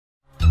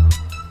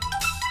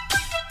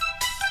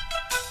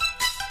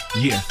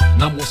Yeah,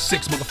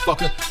 916,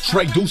 motherfucker.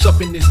 Trey Deuce up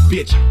in this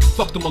bitch.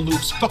 Fuck them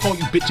aloops. Fuck all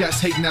you bitch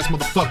ass hating ass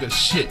motherfuckers.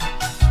 Shit.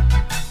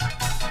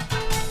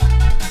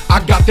 I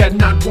got that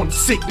 9-1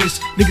 sickness.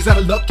 Niggas out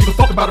of luck, give a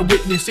fuck about a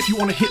witness. If you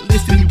want a hit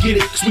list, then you get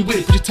it. Cause we with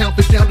it. Put your town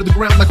fist down to the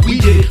ground like we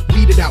did it.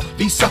 Weed it out,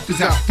 these suckers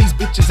out, these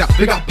bitches out.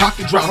 They got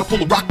pocket drought. I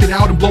pull a rocket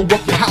out and blow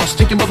up your house.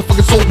 Take your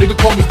motherfucking soul, nigga,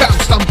 call me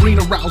Faust. I'm green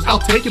aroused, I'll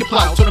take it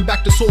plow. Turn them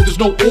back to soul, there's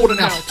no order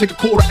now. Take a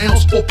quarter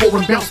ounce, 4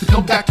 and bounce. To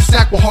come back to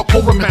sack with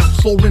hardcore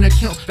amounts. 4 in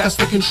accounts, that's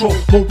the control.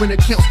 More in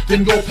accounts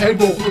than your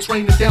payroll. It's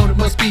raining down, it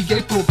must be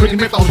April. Bringing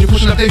mythology,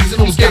 pushing up daisies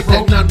and no escape,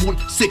 bro. That 9-1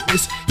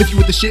 sickness. If you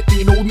with the shit, then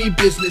you know it mean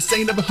business.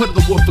 Ain't never heard of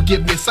the word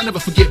forgiveness. I never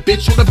forget,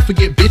 bitch, you'll never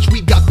forget, bitch.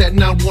 We got that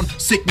 9-1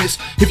 sickness.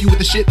 If you with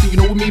the shit, then you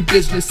know we mean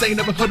business. Ain't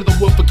never heard of the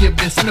word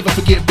forgiveness. I never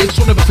forget, bitch,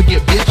 you'll never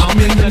forget, bitch. I'm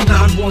in the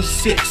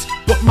 916,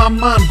 but my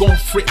mind gon'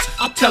 fritz.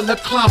 I tell her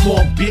climb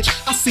on, bitch.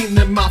 I seen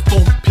them my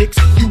phone pics.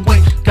 You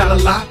ain't got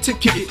a lot to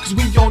kick it, cause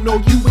we all know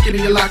you wicked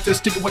and you like to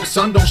stick it where the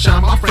sun don't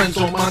shine. My friends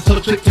don't mind. Tell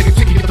the click, take a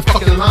ticket, get the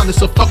fucking line.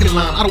 It's a fucking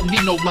line. I don't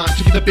need no line.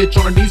 To get the bitch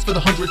on her knees for the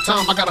 100th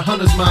time. I got a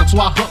hunter's mind, so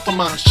I hunt for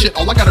mine. Shit,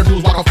 all I gotta do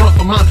is walk out front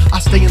for mine. I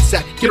stay in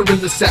sack, get her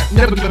in the sack,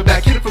 never give it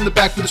back. Hit it from the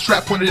back with a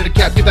strap pointed at a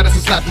cap. Give that ass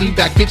a slap, lean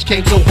back. Bitch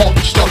came so hard,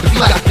 bitch started to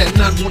flat. Got that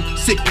 9-1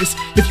 sickness.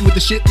 If you with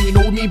the shit, then you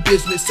know we mean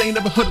business. Ain't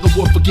never heard of the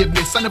word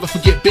forgiveness. I never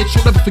forget, bitch.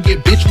 You'll never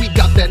forget, bitch. We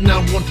got that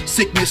 9-1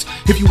 sickness.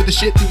 If you with the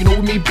shit, then you know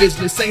we mean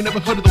business. Ain't never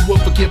heard of the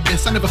word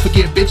forgiveness. I never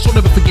forget, bitch. You'll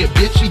never forget,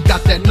 bitch. We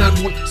got that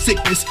 9-1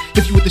 sickness.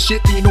 If you with the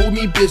shit, then you know we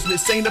mean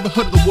business. Ain't never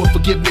heard of the word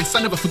forgiveness.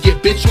 I never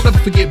forget, bitch. You'll never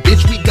forget,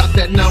 bitch. We got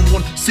that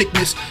 9-1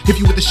 sickness. If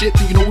you with the shit,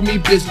 then you know we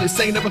mean business.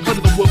 Ain't never heard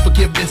of the word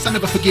forgiveness. I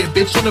never forget,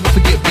 bitch. You'll never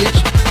forget, bitch.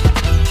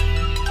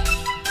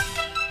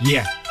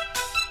 Yeah,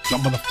 y'all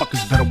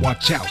motherfuckers better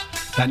watch out.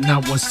 That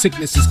 9-1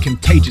 sickness is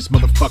contagious,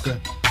 motherfucker.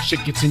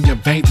 Shit gets in your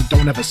veins and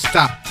don't ever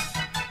stop.